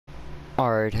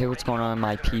Alright, hey, what's going on,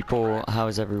 my people?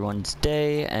 How's everyone's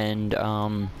day? And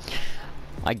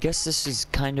I guess this is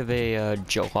kind of a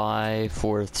July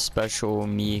 4th special,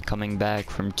 me coming back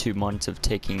from 2 months of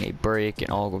taking a break and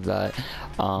all of that.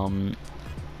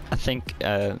 I think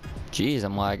geez,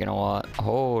 I'm lagging a lot.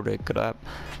 Holy crap.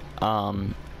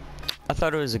 I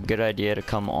thought it was a good idea to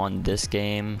come on this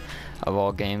game of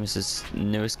all games, this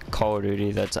newest Call of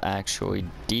Duty that's actually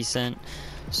decent.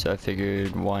 So I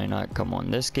figured, why not come on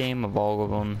this game of all of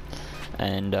them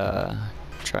and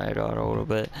try it out a little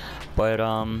bit. But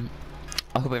I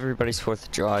hope everybody's 4th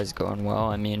of July is going well.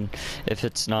 I mean, if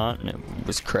it's not and it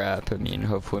was crap, I mean,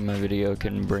 hopefully my video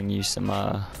can bring you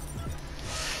some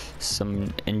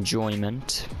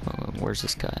enjoyment. Where's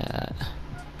this guy at?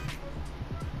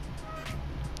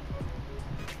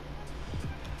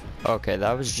 Okay,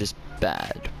 that was just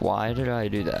bad. Why did I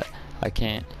do that? I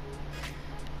can't.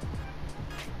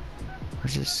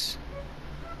 Where's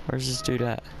this dude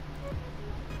at?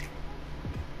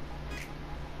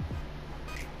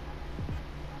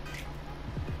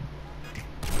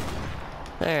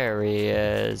 There he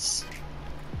is.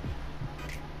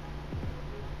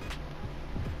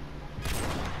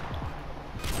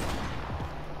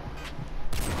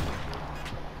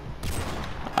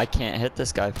 I can't hit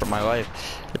this guy for my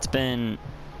life. It's been...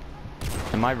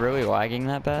 Am I really lagging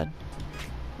that bad?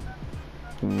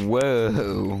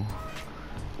 Whoa.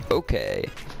 Okay.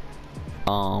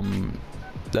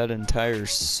 That entire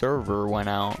server went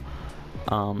out.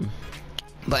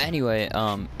 But anyway,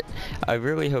 I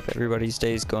really hope everybody's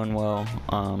day is going well.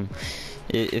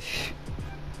 If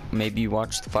maybe you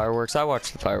watch the fireworks, I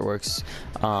watch the fireworks.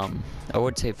 I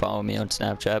would say follow me on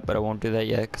Snapchat, but I won't do that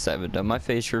yet because I haven't done my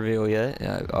face reveal yet.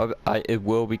 It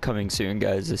will be coming soon,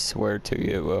 guys. I swear to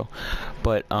you, it will.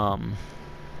 But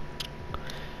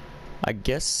I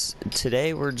guess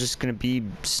today we're just gonna be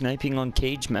sniping on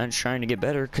cage match, trying to get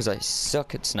better, because I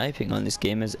suck at sniping on this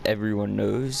game, as everyone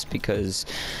knows, because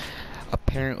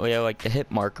apparently I like the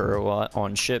hit marker a lot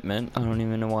on shipment. I don't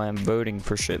even know why I'm voting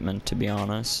for shipment, to be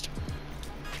honest.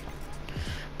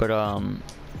 But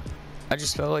I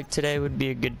just felt like today would be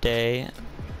a good day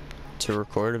to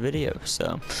record a video.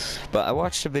 So, but I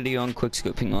watched a video on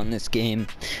quickscoping on this game,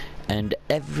 and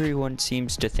everyone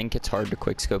seems to think it's hard to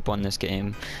quickscope on this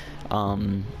game.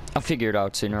 I'll figure it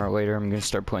out sooner or later. I'm gonna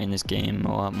start playing this game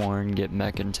a lot more and get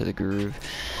back into the groove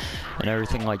and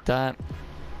everything like that.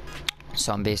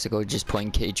 So I'm basically just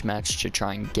playing cage match to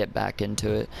try and get back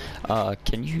into it.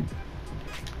 Can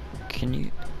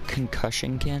you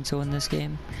concussion cancel in this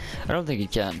game? I don't think you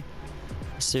can.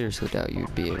 I seriously doubt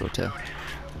you'd be able to.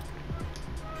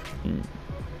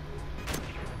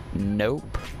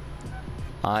 Nope.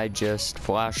 I just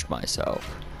flashed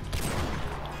myself.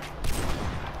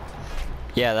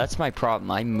 Yeah, that's my problem.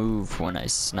 I move when I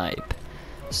snipe.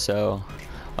 So,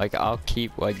 like, I'll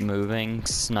keep, like, moving,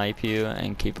 snipe you,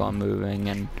 and keep on moving,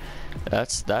 and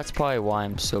that's probably why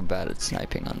I'm so bad at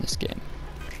sniping on this game.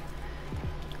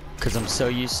 Because I'm so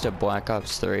used to Black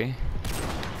Ops 3,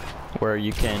 where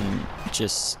you can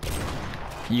just,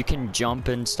 you can jump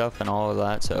and stuff and all of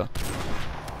that, so.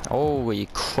 Holy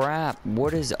crap,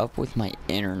 what is up with my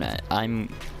internet?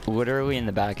 I'm literally in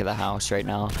the back of the house right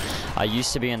now. I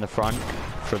used to be in the front,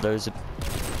 for those of...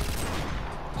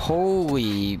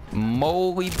 Holy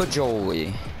moly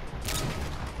bajoli.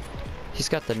 He's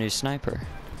got the new sniper.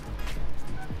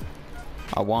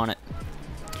 I want it.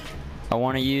 I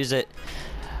want to use it.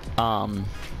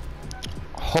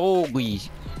 Holy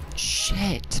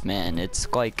shit, man.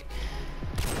 It's like...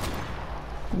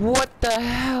 What the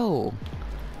hell?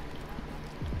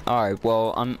 Alright,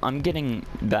 well, I'm getting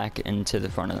back into the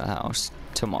front of the house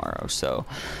tomorrow, so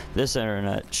this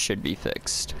internet should be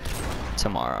fixed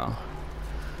tomorrow.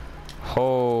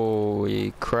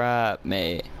 Holy crap,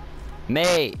 mate.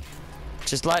 Mate!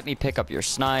 Just let me pick up your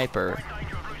sniper.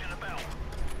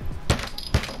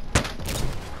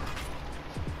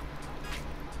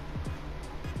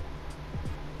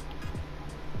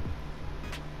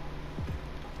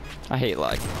 I hate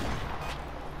lag.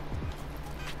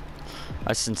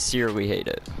 I sincerely hate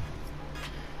it.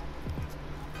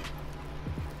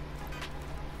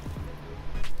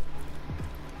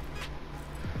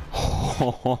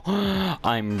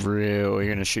 I'm really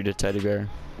gonna shoot a teddy bear.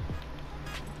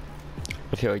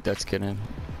 I feel like that's gonna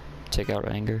take out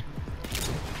anger.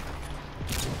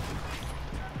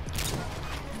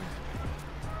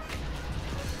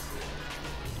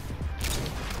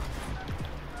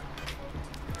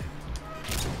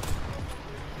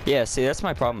 Yeah, see, that's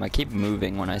my problem. I keep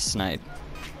moving when I snipe.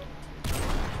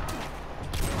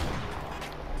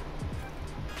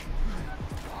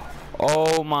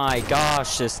 Oh my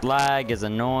gosh, this lag is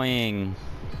annoying.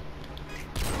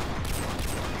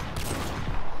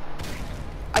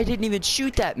 I didn't even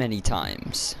shoot that many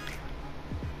times.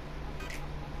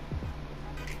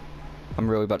 I'm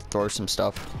really about to throw some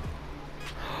stuff.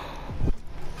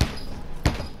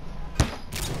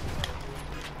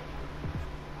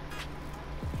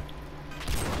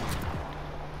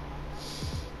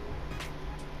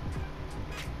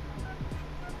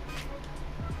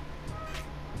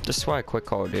 This is why I quit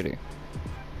Call of Duty.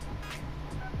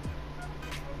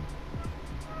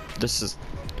 This is...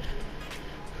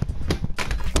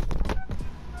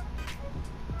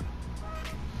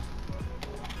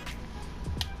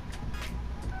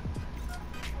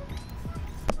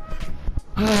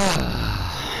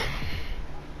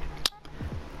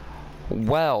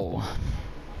 Well,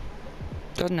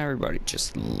 doesn't everybody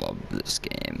just love this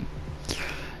game?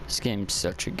 This game's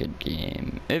such a good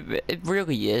game. It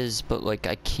really is, but like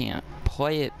I can't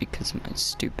play it because of my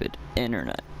stupid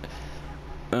internet.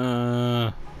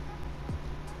 Hello,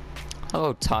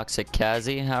 Toxic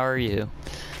Kazzy, how are you?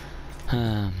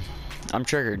 I'm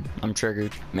triggered.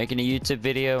 Making a YouTube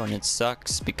video and it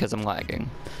sucks because I'm lagging.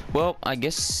 Well, I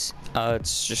guess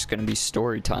it's just gonna be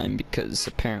story time because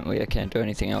apparently I can't do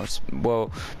anything else.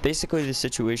 Well, basically the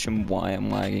situation why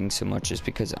I'm lagging so much is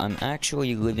because I'm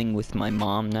actually living with my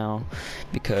mom now,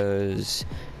 because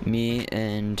me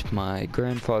and my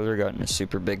grandfather got in a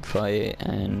super big fight,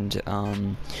 and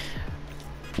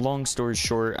long story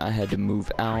short, I had to move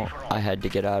out. I had to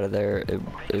get out of there.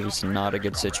 It was not a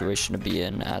good situation to be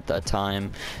in at that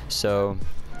time, so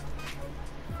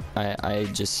I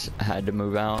just had to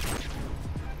move out.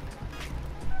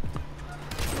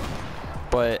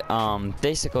 But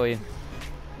basically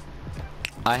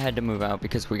I had to move out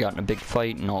because we got in a big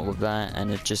fight and all of that,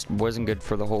 and it just wasn't good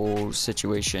for the whole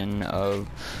situation of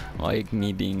like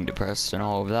me being depressed and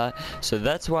all of that. So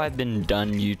that's why I've been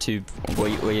done YouTube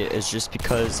lately, is just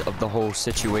because of the whole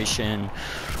situation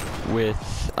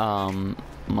with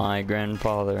my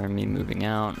grandfather and me moving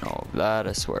out and all of that.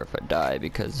 I swear if I die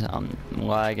because I'm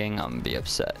lagging, I'm gonna be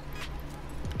upset.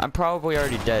 I'm probably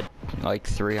already dead like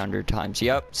 300 times.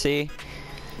 Yep, see?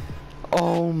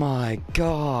 Oh my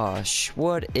gosh,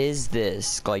 what is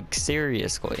this? Like,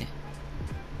 seriously.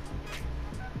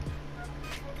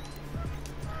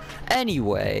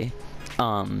 Anyway,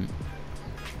 I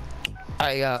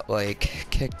got like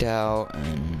kicked out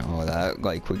and all that.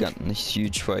 Like, we got in this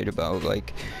huge fight about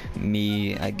like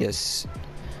me, I guess,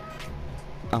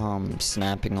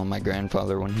 snapping on my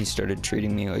grandfather when he started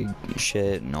treating me like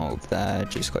shit and all of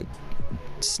that. Just like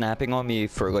snapping on me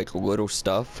for like little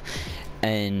stuff,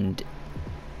 and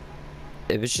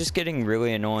it was just getting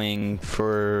really annoying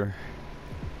for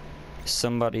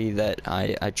somebody that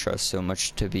I trust so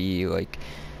much to be like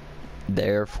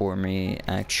there for me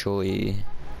actually,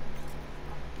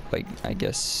 like, I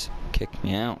guess kicked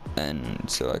me out. And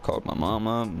so I called my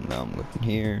mama, and now I'm living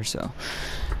here, so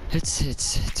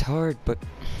it's hard, but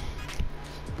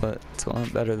it's a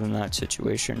lot better than that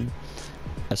situation.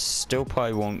 I still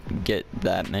probably won't get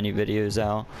that many videos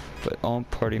out, but all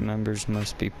party members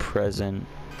must be present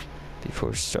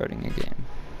before starting a game.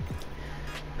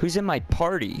 Who's in my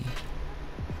party?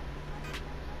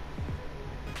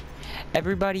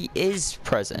 Everybody is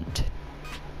present.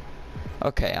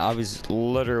 Okay, I was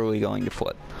literally going to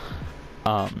flip.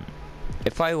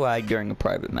 If I lag during a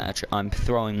private match, I'm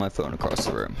throwing my phone across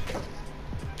the room.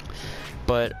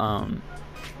 But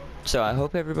so I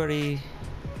hope everybody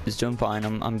is doing fine.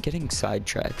 I'm getting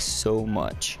sidetracked so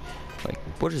much. Like,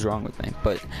 what is wrong with me?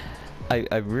 But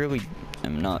I really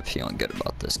am not feeling good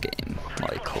about this game,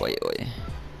 like, lately.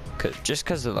 Just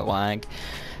because of the lag.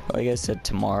 Like I said,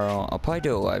 tomorrow, I'll probably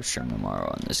do a live stream tomorrow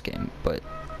on this game, but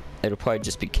it'll probably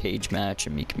just be cage match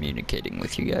and me communicating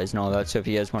with you guys and all that. So if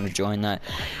you guys want to join that,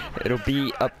 it'll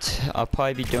be up to, I'll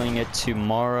probably be doing it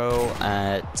tomorrow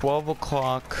at 12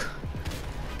 o'clock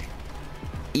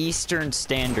Eastern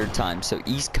Standard Time, so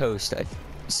East Coast.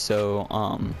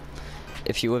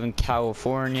 If you live in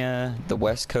California, the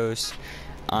West Coast,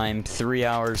 I'm 3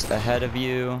 hours ahead of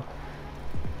you.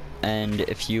 And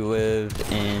if you live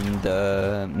in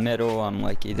the middle, I'm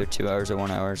like either 2 hours or 1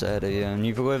 hour ahead of you. And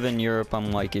if you live in Europe,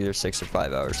 I'm like either 6 or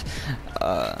 5 hours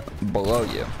below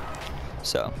you.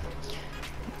 So,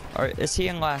 alright, is he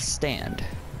in last stand?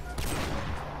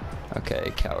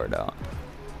 Okay, cowered out.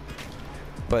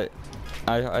 But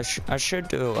I should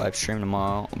do a live stream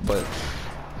tomorrow, but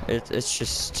it's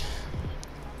just,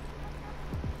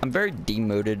 I'm very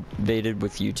demotivated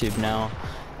with YouTube now,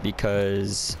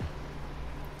 because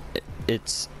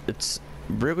it's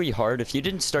really hard. If you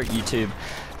didn't start YouTube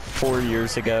 4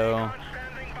 years ago,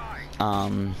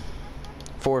 4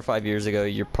 or 5 years ago,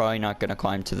 you're probably not gonna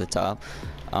climb to the top,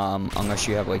 unless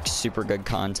you have like super good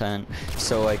content.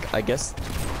 So like, I guess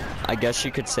I guess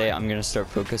you could say I'm gonna start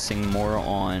focusing more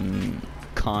on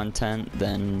content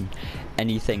than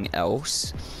anything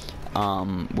else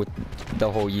with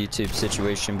the whole YouTube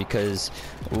situation, because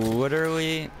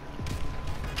literally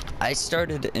I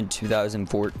started in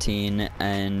 2014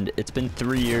 and it's been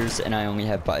 3 years and I only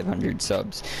have 500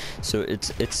 subs. So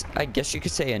it's I guess you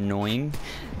could say annoying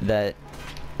that,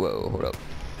 whoa, hold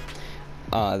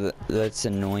up. That's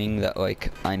annoying that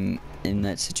like I'm in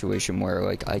that situation where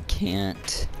like I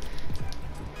can't,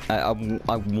 I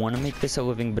want to make this a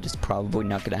living, but it's probably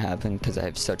not going to happen because I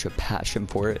have such a passion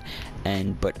for it,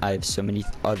 but I have so many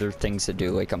other things to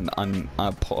do. Like I'm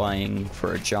applying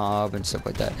for a job and stuff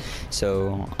like that.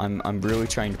 So I'm really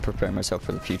trying to prepare myself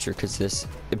for the future, because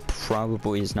it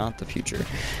probably is not the future.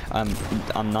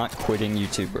 I'm not quitting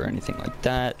YouTube or anything like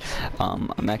that.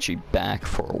 I'm actually back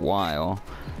for a while,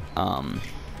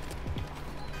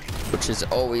 which is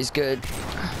always good.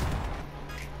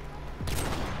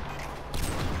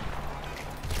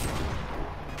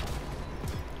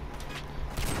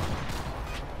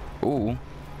 Ooh.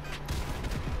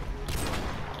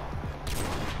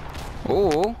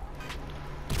 Ooh.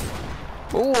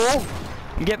 Ooh.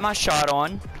 Get my shot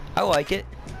on. I like it.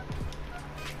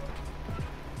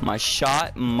 My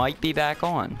shot might be back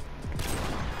on.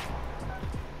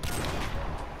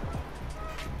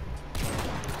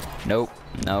 Nope.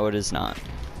 No, it is not.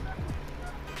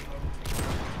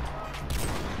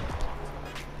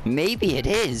 Maybe it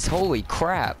is. Holy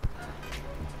crap.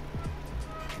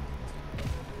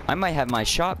 I might have my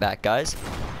shot back, guys.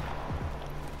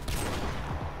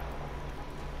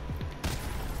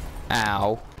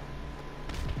 Ow.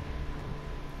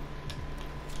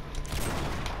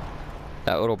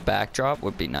 That little backdrop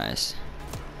would be nice.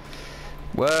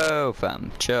 Whoa,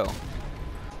 fam. Chill.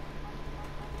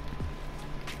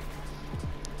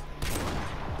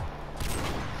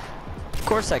 Of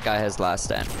course that guy has last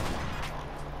stand.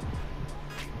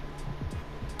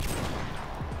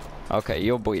 Okay,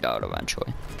 you'll bleed out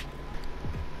eventually.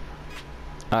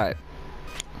 Alright.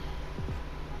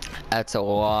 That's a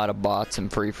lot of bots and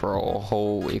free-for-all.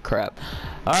 Holy crap.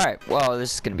 Alright, well,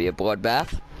 this is going to be a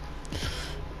bloodbath.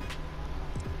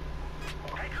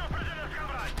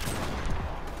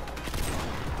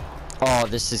 Oh,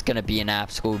 this is going to be an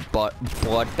absolute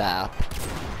bloodbath.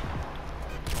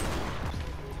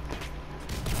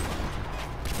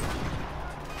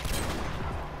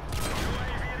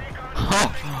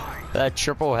 That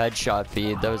triple headshot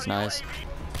feed, that was nice.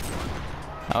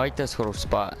 I like this little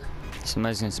spot.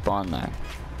 Somebody's gonna spawn there.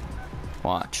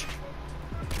 Watch.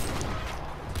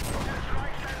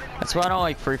 That's why I don't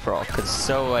like free-for-all, because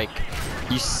so like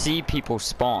you see people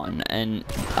spawn, and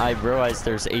I realize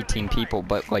there's 18 people,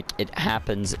 but like it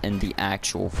happens in the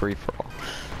actual free-for-all.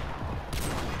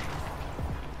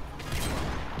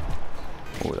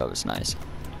 Oh, that was nice.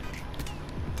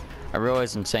 I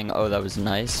realize I'm saying, oh, that was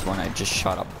nice, when I just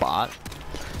shot a bot,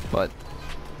 but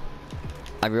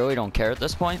I really don't care at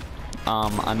this point.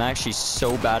 I'm actually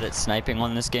so bad at sniping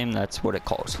on this game, that's what it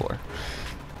calls for.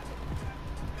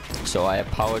 So I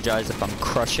apologize if I'm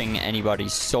crushing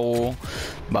anybody's soul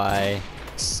by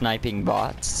sniping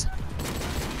bots.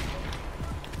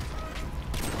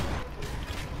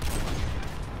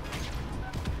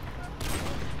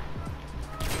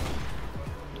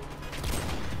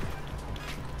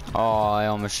 Oh, I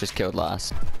almost just killed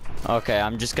last. Okay,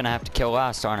 I'm just gonna have to kill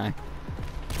last, aren't I?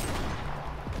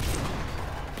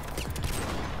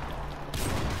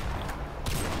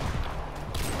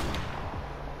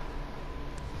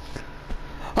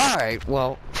 Alright,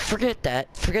 well, forget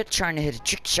that. Forget trying to hit a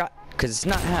trick shot, because it's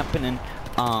not happening.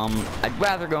 I'd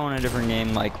rather go in a different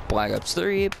game like Black Ops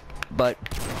 3, but,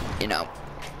 you know,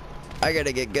 I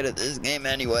gotta get good at this game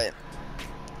anyway.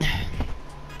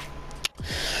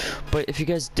 But if you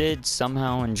guys did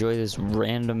somehow enjoy this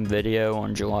random video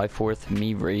on July 4th,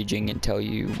 me raging and tell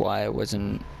you why I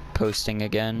wasn't posting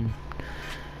again,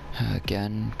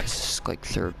 because it's like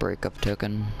 3rd breakup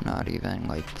token, not even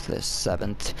like the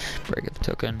 7th breakup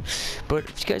token. But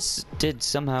if you guys did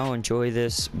somehow enjoy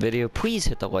this video, please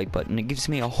hit the like button. It gives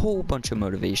me a whole bunch of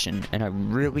motivation, and I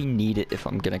really need it if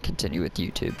I'm gonna continue with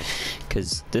YouTube,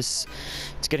 because it's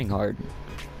getting hard.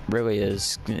 Really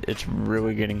is. It's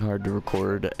really getting hard to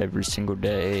record every single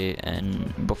day,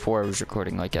 and before I was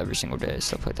recording like every single day,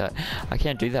 stuff like that. I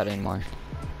can't do that anymore.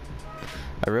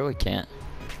 I really can't.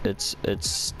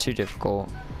 It's too difficult,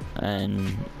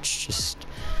 and it's just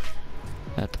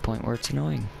at the point where it's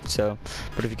annoying. So,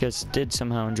 but if you guys did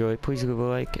somehow enjoy, please leave a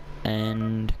like,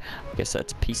 and I guess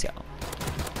that's peace out.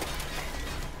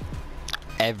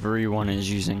 Everyone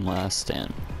is using last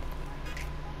stand.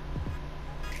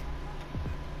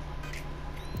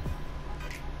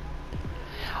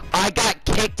 I got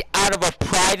kicked out of a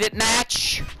private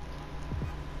match.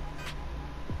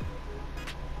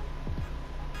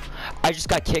 I just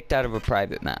got kicked out of a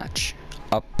private match.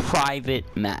 A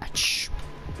private match.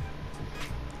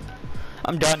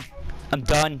 I'm done. I'm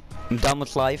done. I'm done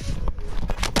with life.